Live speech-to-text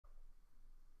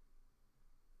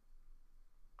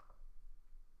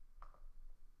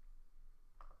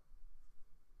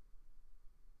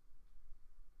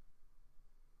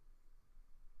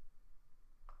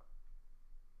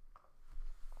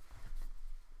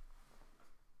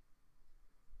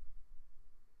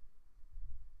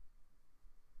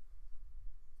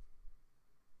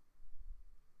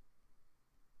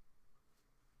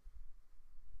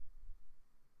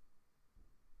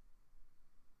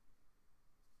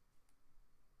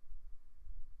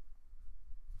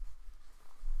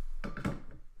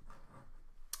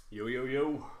Yo, yo,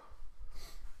 yo.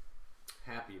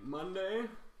 Happy Monday.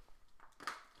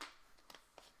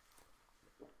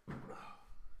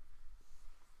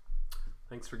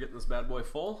 Thanks for getting this bad boy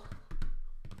full.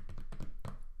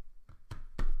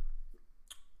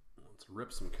 Let's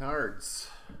rip some cards.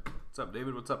 What's up,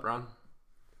 David? What's up, Ron?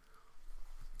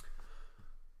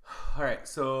 All right,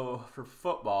 so for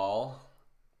football,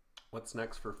 what's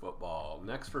next for football?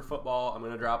 Next for football, I'm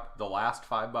going to drop the last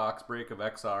 5-box break of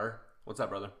XR. What's up,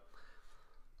 brother?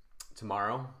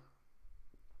 Tomorrow.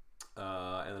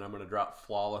 And then I'm going to drop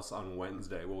Flawless on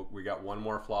Wednesday. We got one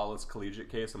more Flawless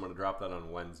Collegiate case. I'm going to drop that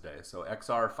on Wednesday. So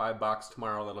XR 5-box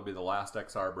tomorrow. That'll be the last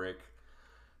XR break.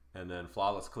 And then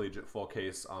Flawless Collegiate full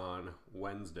case on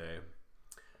Wednesday.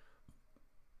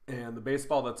 And the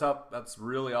baseball that's up, that's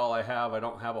really all I have. I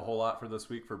don't have a whole lot for this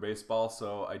week for baseball.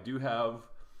 So I do have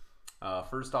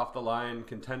first off the line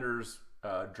Contenders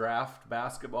draft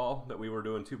basketball that we were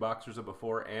doing 2 boxers of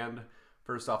before, and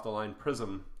first off the line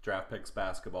Prism draft picks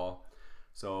basketball.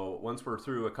 So once we're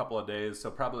through a couple of days,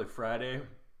 so probably Friday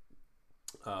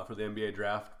for the NBA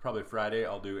draft, probably Friday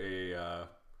I'll do a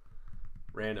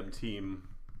random team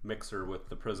mixer with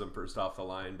the Prism first off the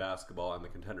line basketball and the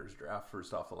Contenders draft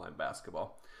first off the line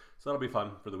basketball. So that'll be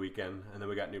fun for the weekend. And then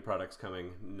we got new products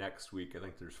coming next week. I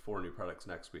think there's 4 new products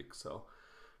next week. So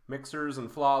mixers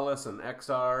and Flawless and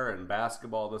XR and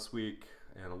basketball this week,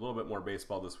 and a little bit more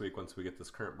baseball this week once we get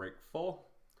this current break full.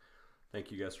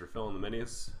 Thank you guys for filling the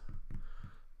minis.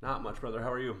 Not much, brother.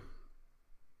 How are you?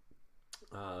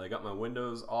 They got my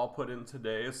windows all put in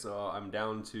today, so I'm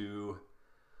down to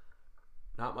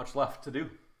not much left to do.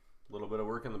 A little bit of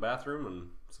work in the bathroom and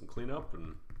some cleanup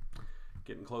and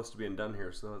getting close to being done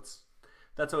here. So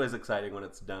that's always exciting when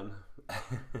it's done.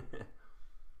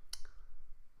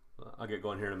 I'll get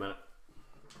going here in a minute.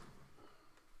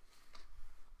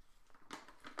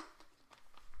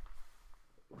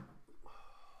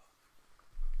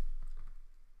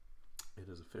 It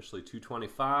is officially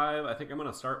 2:25. I think I'm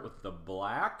going to start with the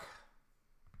black.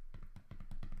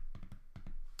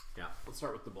 Yeah, let's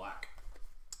start with the black.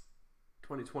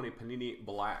 2020 Panini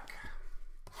Black.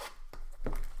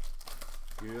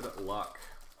 Good luck.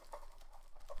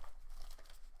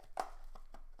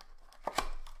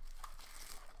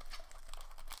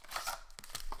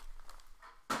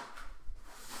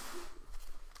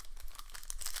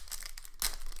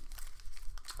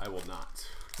 I will not.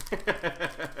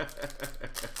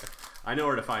 I know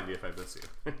where to find you if I miss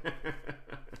you.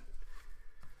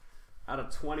 Out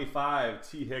of 25,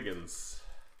 T. Higgins.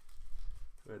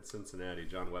 Go ahead, Cincinnati,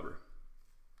 John Weber.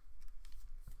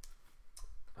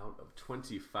 Out of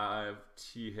 25,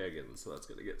 T. Higgins. So that's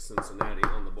going to get Cincinnati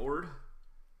on the board.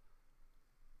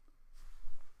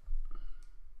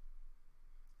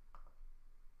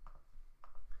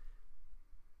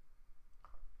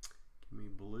 Give me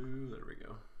blue. There we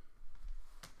go.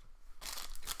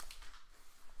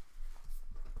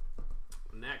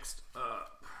 Next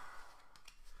up,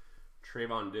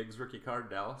 Trayvon Diggs rookie card,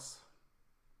 Dallas.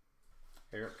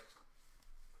 Eric.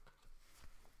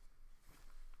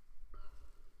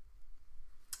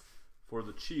 For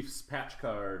the Chiefs, patch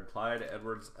card, Clyde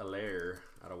Edwards-Helaire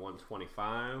out of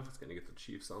 125. It's going to get the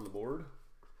Chiefs on the board.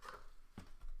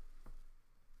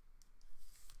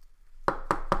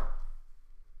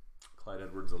 Clyde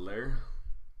Edwards-Helaire.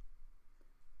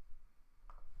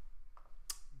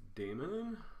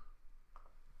 Damon.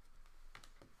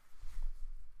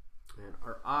 And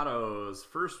our autos,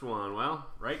 first one, well,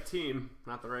 right team,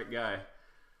 not the right guy.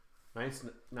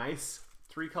 Nice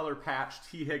 3-color patch,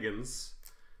 T. Higgins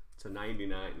to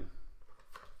 99.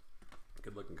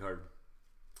 Good looking card.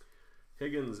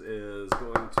 Higgins is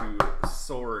going to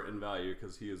soar in value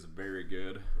because he is very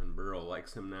good, and Burrow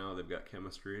likes him now. They've got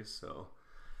chemistry, so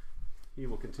he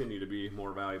will continue to be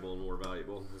more valuable and more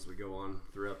valuable as we go on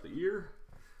throughout the year.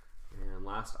 And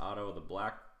last auto, the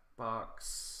black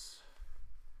box.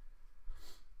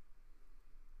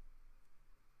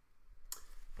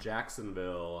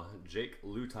 Jacksonville, Jake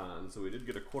Luton. So we did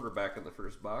get a quarterback in the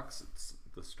first box. It's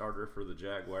the starter for the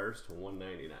Jaguars to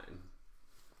 199.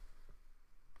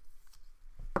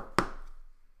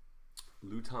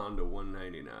 Luton to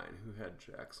 199. Who had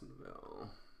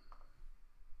Jacksonville?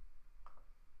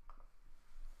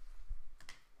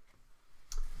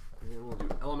 And we'll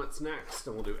do Elements next,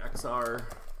 and we'll do XR.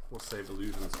 We'll save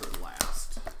Illusions for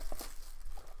last.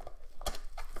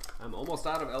 I'm almost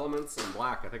out of Elements in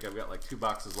black. I think I've got like 2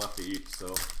 boxes left of each,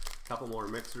 so a couple more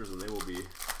mixers and they will be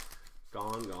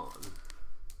gone.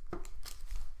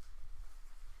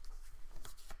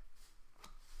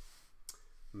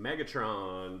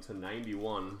 Megatron to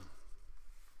 91.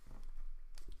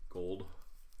 Gold.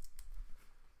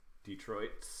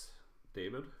 Detroit,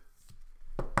 David.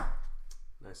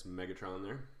 Nice Megatron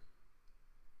there.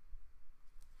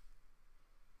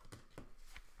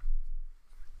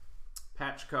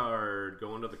 Patch card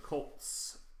going to the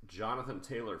Colts. Jonathan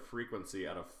Taylor, frequency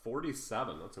out of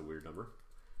 47. That's a weird number.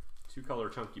 2-color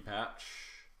chunky patch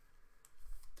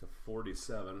to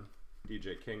 47.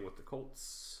 DJ King with the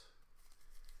Colts.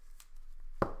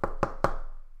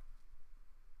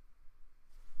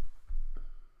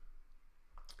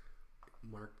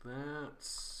 Mark that.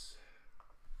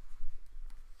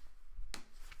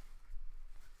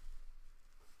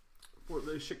 For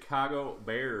the Chicago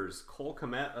Bears, Cole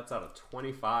Kmet, that's out of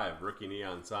 25. Rookie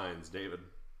neon signs, David.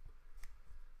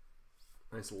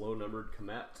 Nice low numbered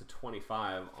Kmet to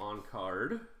 25 on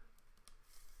card.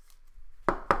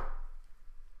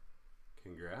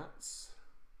 Congrats.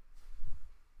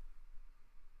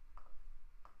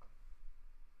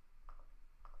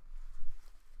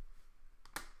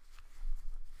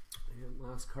 And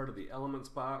last card of the Elements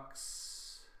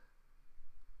box.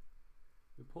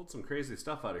 We pulled some crazy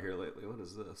stuff out of here lately. What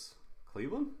is this?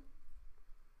 Cleveland?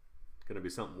 It's gonna be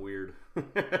something weird.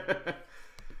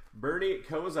 Bernie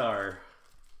Kosar.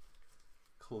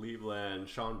 Cleveland,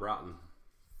 Sean Broughton.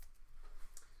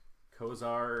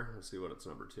 Kosar, let's see what it's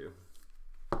number 2.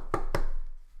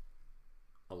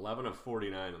 11 of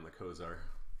 49 on the Kosar.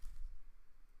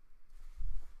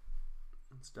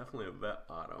 It's definitely a vet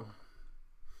auto.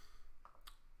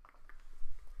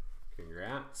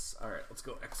 Congrats. All right, let's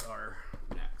go XR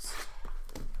next.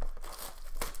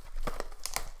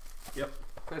 Yep,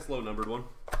 nice low numbered one.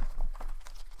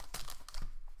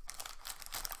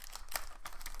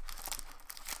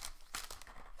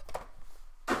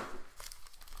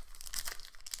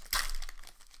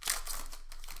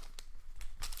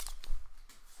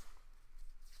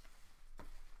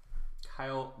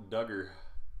 Kyle Duggar,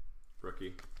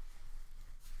 rookie.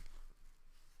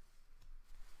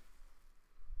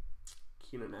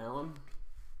 Keenan Allen,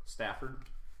 Stafford.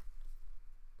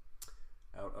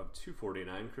 Out of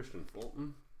 249, Christian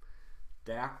Fulton.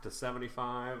 Dak to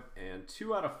 75, and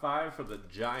 2 out of 5 for the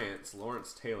Giants.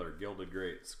 Lawrence Taylor, Gilded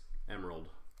Greats, Emerald.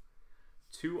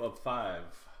 2 of 5.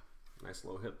 Nice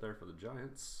low hit there for the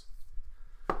Giants.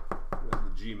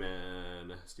 The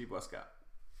G-Man, Steve Westcott.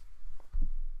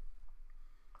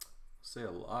 Say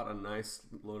a lot of nice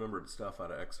low numbered stuff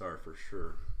out of XR for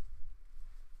sure.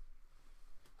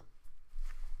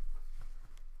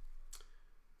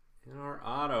 In our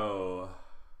auto,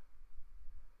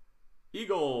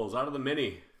 Eagles out of the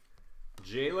mini,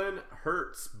 Jalen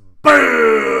Hurts,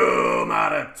 boom,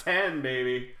 out of 10,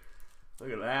 baby.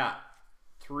 Look at that.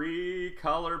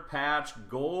 3-color patch,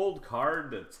 gold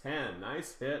card to 10.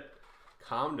 Nice hit.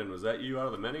 Comden, was that you out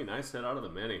of the mini? Nice hit out of the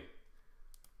mini.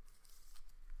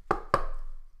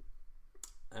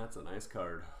 That's a nice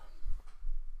card.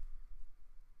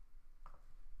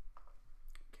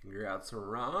 Congrats,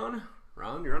 Ron.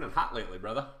 Ron, you're running hot lately,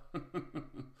 brother.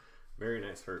 Very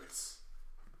nice Hurts.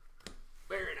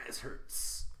 Very nice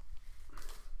Hurts.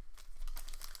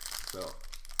 So,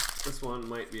 this one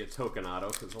might be a token auto,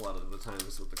 because a lot of the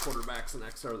times with the quarterbacks and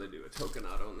XR, they do a token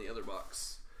auto in the other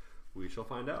box. We shall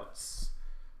find out.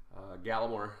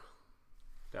 Gallimore,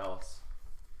 Dallas.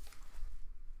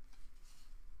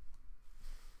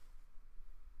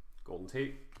 Golden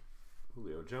Tate,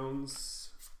 Julio Jones,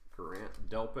 Grant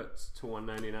Delpit to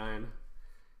 199,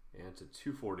 and to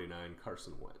 249,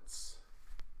 Carson Wentz.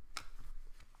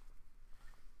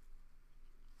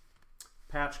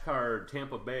 Patch card,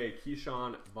 Tampa Bay,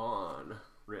 Keyshawn Vaughn,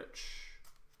 Rich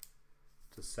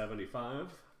to 75.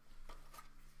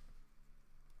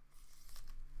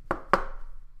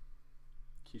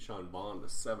 Keyshawn Vaughn to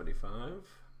 75.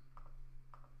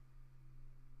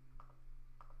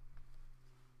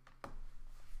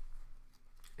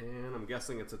 And I'm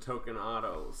guessing it's a token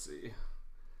auto. Let's see.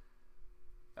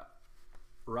 Yeah.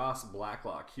 Ross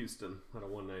Blacklock, Houston, out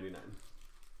of 199.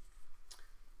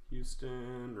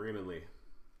 Houston, Raymond Lee.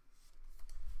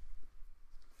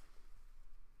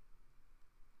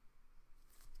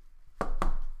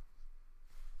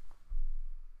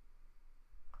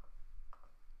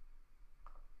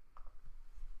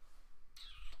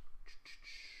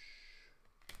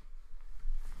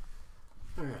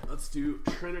 All right, let's do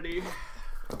Trinity.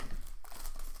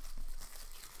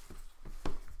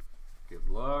 Good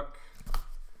luck.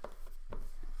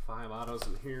 5 autos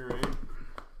in here, right?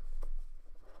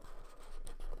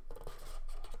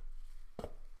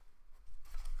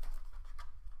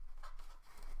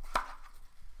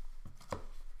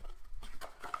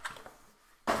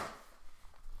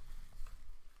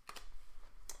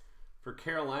 For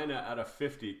Carolina, out of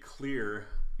 50, clear,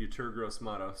 Uturgros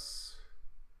Matos.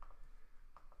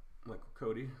 Michael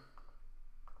Cody.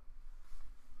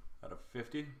 out of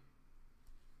 50.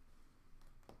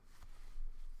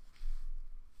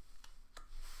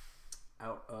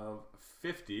 Out of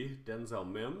 50,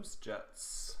 Denzel Mims,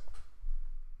 Jets.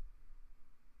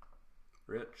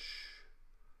 Rich.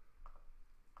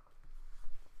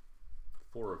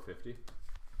 4 of 50.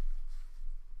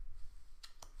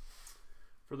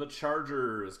 For the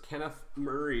Chargers, Kenneth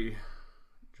Murray,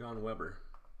 John Weber.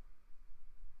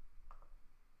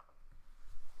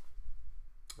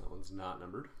 That one's not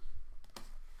numbered.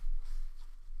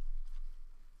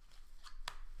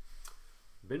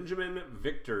 Benjamin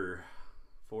Victor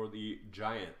for the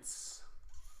Giants.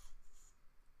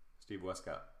 Steve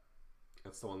Westcott.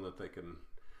 That's the one that they can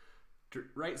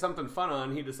write something fun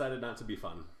on. He decided not to be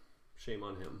fun. Shame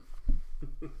on him.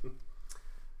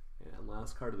 And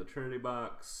last card of the Trinity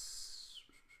box.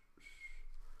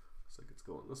 Looks like it's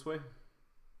going this way.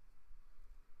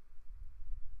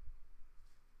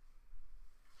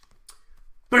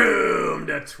 Boom!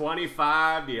 To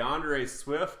 25, DeAndre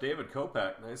Swift, David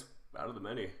Kopech. Nice out of the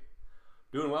many.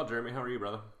 Doing well, Jeremy. How are you,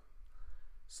 brother?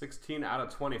 16 out of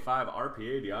 25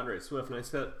 RPA, DeAndre Swift.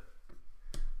 Nice hit.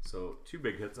 So 2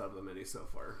 big hits out of the many so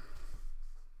far.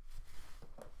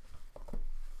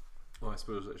 Oh, I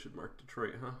suppose I should mark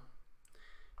Detroit, huh?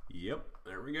 Yep,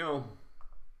 there we go.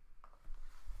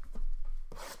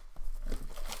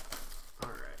 All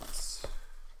right.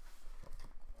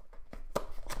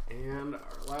 And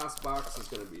our last box is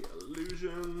going to be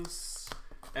Illusions.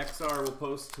 XR will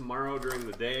post tomorrow during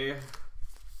the day.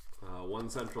 1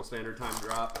 Central Standard Time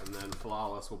drop, and then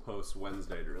Flawless will post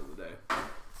Wednesday during the day.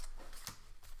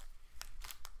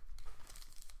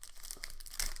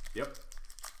 Yep.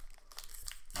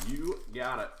 You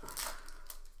got it.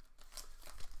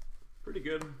 Pretty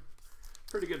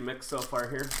good mix so far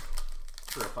here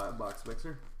for a 5-box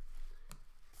mixer.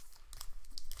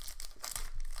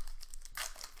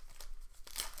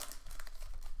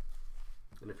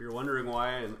 And if you're wondering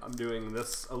why I'm doing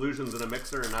this Illusions in a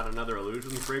mixer and not another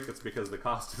Illusions break, it's because the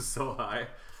cost is so high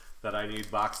that I need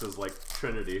boxes like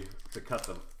Trinity to cut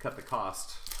the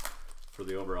cost for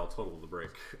the overall total of the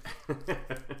break.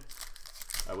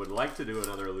 I would like to do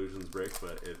another Illusions break,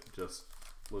 but it just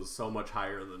was so much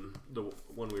higher than the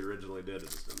one we originally did.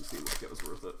 It just didn't seem like it was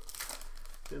worth it.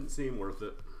 Didn't seem worth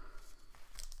it.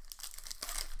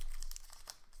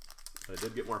 I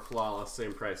did get more Flawless,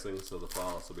 same pricing, so the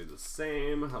Flawless will be the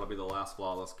same. That'll be the last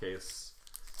Flawless case.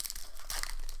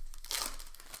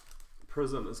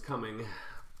 Prism is coming. You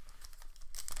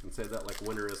can say that like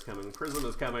winter is coming. Prism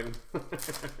is coming.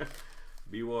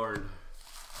 Be warned.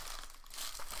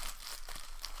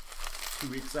 2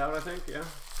 weeks out, I think, yeah.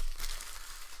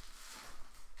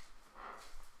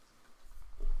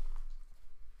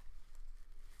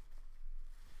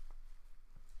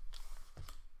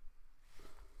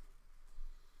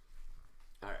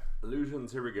 All right,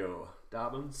 Illusions, here we go.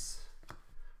 Dobbins,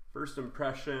 first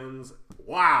impressions.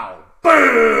 Wow,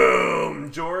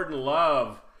 boom! Jordan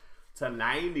Love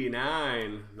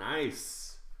 /99,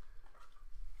 nice.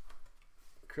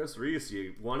 Chris Reese,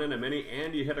 you won in a mini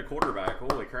and you hit a quarterback.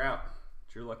 Holy crap.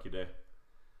 It's your lucky day.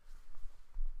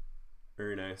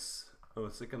 Very nice. I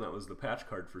was thinking that was the patch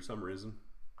card for some reason.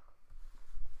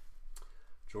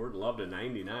 Jordan Love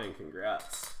 /99.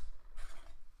 Congrats.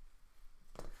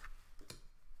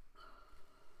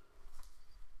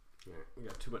 All right, we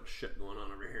got too much shit going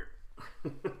on over here.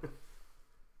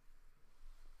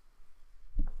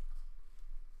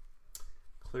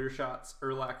 Clear Shots,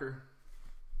 Urlacher.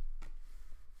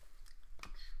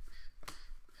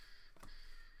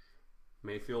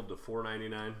 Mayfield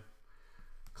 /499.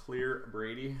 Clear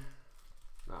Brady,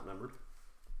 not numbered.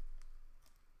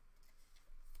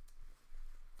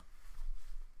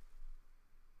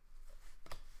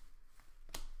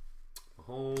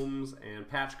 Mahomes and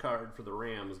patch card for the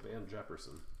Rams, Van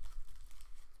Jefferson.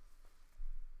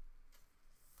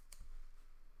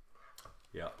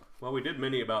 Yeah, well, we did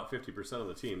mini about 50% of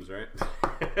the teams, right?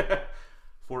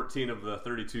 14 of the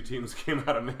 32 teams came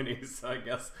out of minis, so I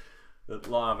guess the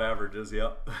law of averages,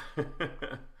 yep.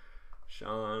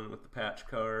 Sean with the patch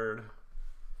card.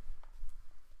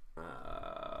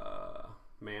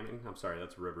 Manning, I'm sorry,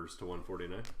 that's Rivers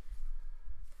 /149.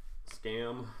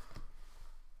 Scam.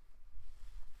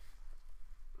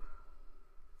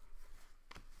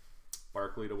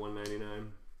 Barkley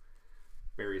 /199.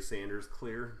 Barry Sanders,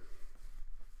 clear.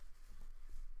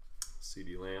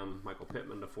 CeeDee Lamb, Michael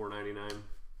Pittman /499.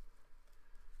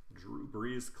 Drew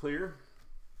Brees, clear.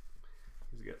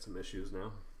 He's got some issues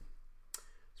now.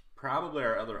 It's probably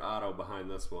our other auto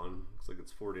behind this one. Looks like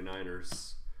it's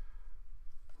 49ers.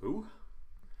 Who?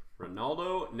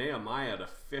 Ronaldo Nehemiah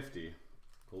 /50.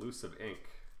 Elusive Ink.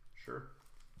 Sure.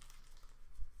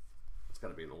 got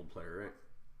to be an old player, right?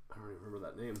 I don't even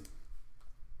remember that name.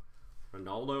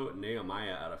 Ronaldo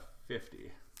Nehemiah out of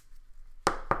 50.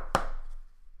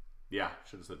 Yeah,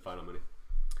 should have said final mini.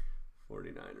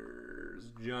 49ers,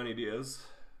 Johnny Diaz.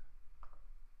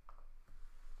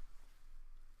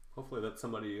 Hopefully that's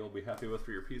somebody you'll be happy with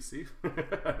for your PC.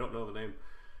 I don't know the name.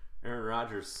 Aaron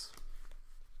Rodgers.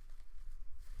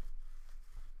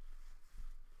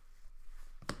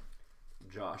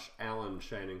 Josh Allen,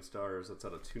 Shining Stars. That's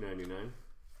out of 299.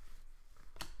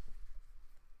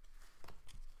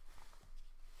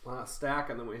 Last stack,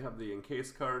 and then we have the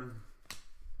encased card.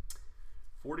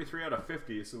 43 out of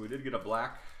 50, so we did get a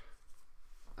black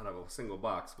out of a single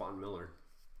box, Von Miller.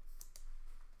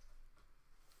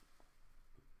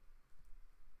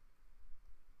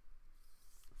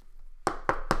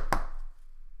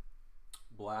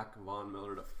 Black Von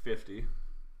Miller to 50.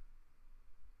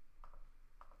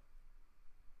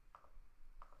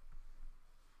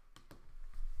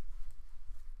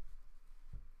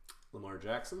 Lamar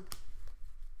Jackson.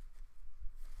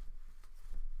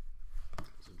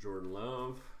 Jordan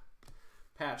Love.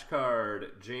 Patch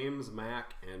card, James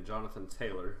Mack and Jonathan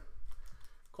Taylor.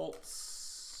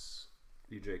 Colts,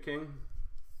 DJ King.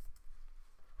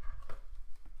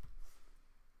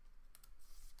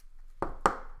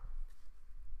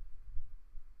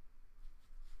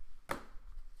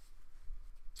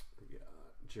 We got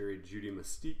Jerry Judy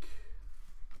Mystique.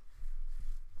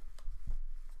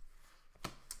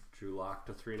 Drew Lock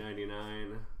to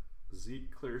 399.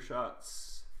 Zeke clear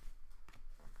shots.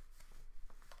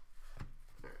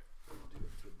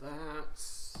 That.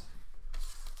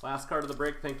 Last card of the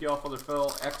break. Thank you all, Father Phil.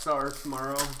 XR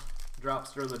tomorrow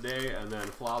drops during the day, and then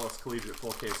Flawless Collegiate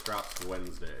Full Case drops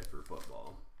Wednesday for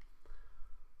football.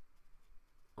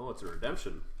 Oh, it's a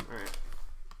redemption. All right.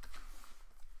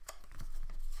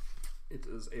 It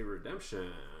is a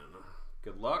redemption.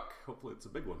 Good luck. Hopefully it's a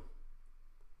big one.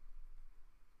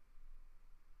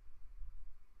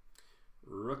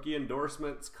 Rookie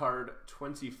endorsements, card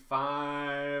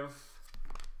 25.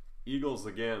 Eagles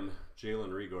again,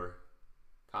 Jalen Reagor.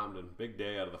 Comden, big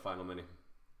day out of the final mini.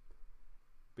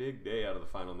 Big day out of the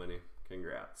final mini.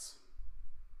 Congrats.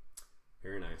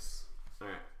 Very nice. All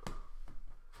right.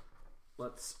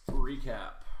 Let's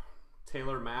recap.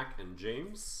 Taylor, Mack, and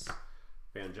James.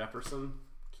 Van Jefferson.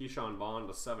 Keyshawn Vaughn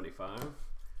to 75.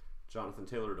 Jonathan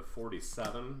Taylor to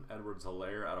 47.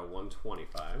 Edwards-Helaire out of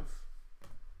 125.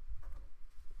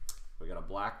 We got a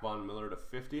black Von Miller to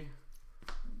 50.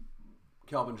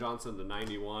 Calvin Johnson to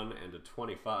 91 and to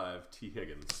 25, T.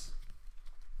 Higgins.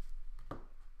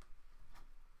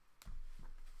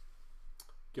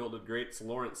 Gilded Greats,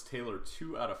 Lawrence Taylor,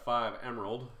 2 out of 5,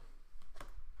 Emerald.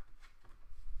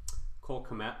 Cole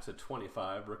Kmet to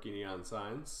 25, Rookie Neon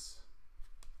Signs.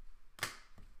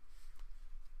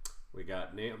 We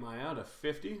got Nehemiah to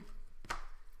 50.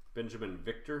 Benjamin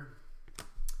Victor.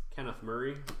 Kenneth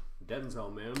Murray.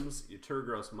 Denzel Mims.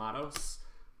 Yeturgros Matos.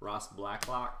 Ross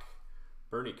Blacklock.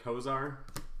 Bernie Kosar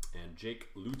and Jake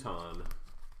Luton.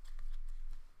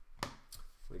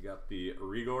 We got the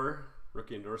Reagor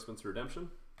Rookie Endorsements Redemption.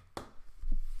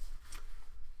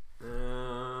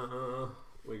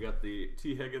 We got the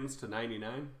T. Higgins to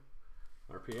 99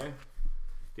 RPA.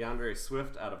 DeAndre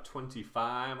Swift out of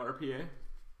 25 RPA.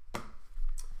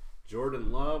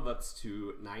 Jordan Love, that's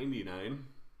to 99.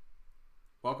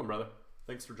 Welcome, brother.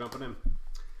 Thanks for jumping in.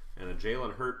 And a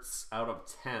Jalen Hurts out of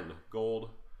 10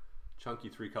 gold. Chunky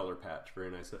 3-color patch. Very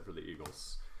nice hit for the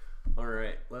Eagles. All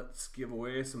right, let's give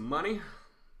away some money.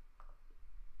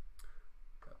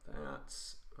 Got that.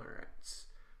 All right.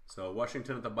 So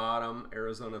Washington at the bottom,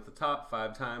 Arizona at the top,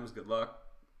 5 times. Good luck.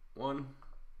 1,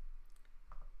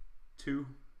 2,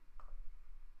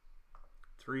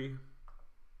 3,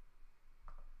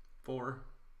 4.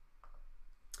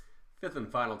 5th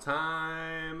and final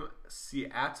time.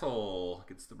 Seattle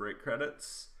gets the break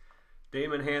credits.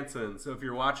 Damon Hanson. So if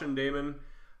you're watching, Damon,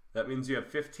 that means you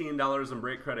have $15 in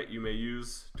break credit you may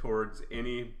use towards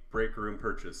any break room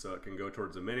purchase. So it can go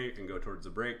towards a mini, it can go towards a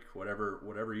break,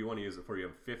 whatever you want to use it for. You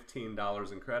have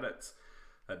 $15 in credits.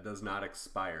 That does not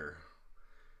expire.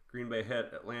 Green Bay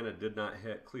hit, Atlanta did not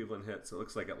hit, Cleveland hit, so it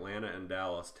looks like Atlanta and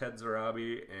Dallas. Ted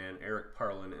Zarabi and Eric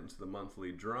Parlin into the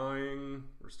monthly drawing.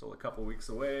 We're still a couple weeks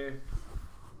away.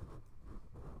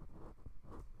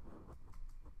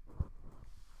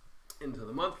 Into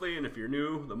the monthly, and if you're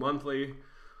new, the monthly,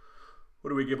 what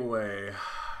do we give away?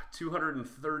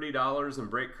 $230 in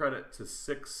break credit to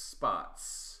 6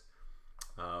 spots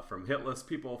from hitless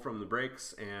people from the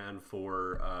breaks, and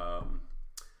for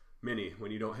mini.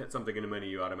 When you don't hit something in a mini,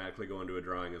 you automatically go into a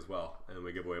drawing as well, and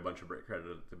we give away a bunch of break credit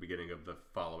at the beginning of the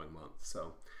following month.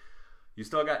 So you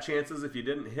still got chances if you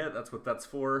didn't hit. That's what that's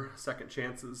for, second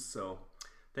chances. So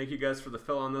thank you guys for the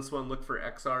fill on this one. Look for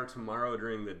XR tomorrow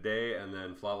during the day, and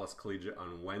then Flawless Collegiate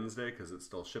on Wednesday because it's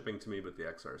still shipping to me, but the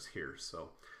XR is here. So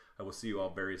I will see you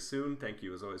all very soon. Thank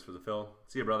you as always for the fill.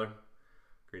 See you, brother.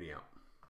 Greeny out.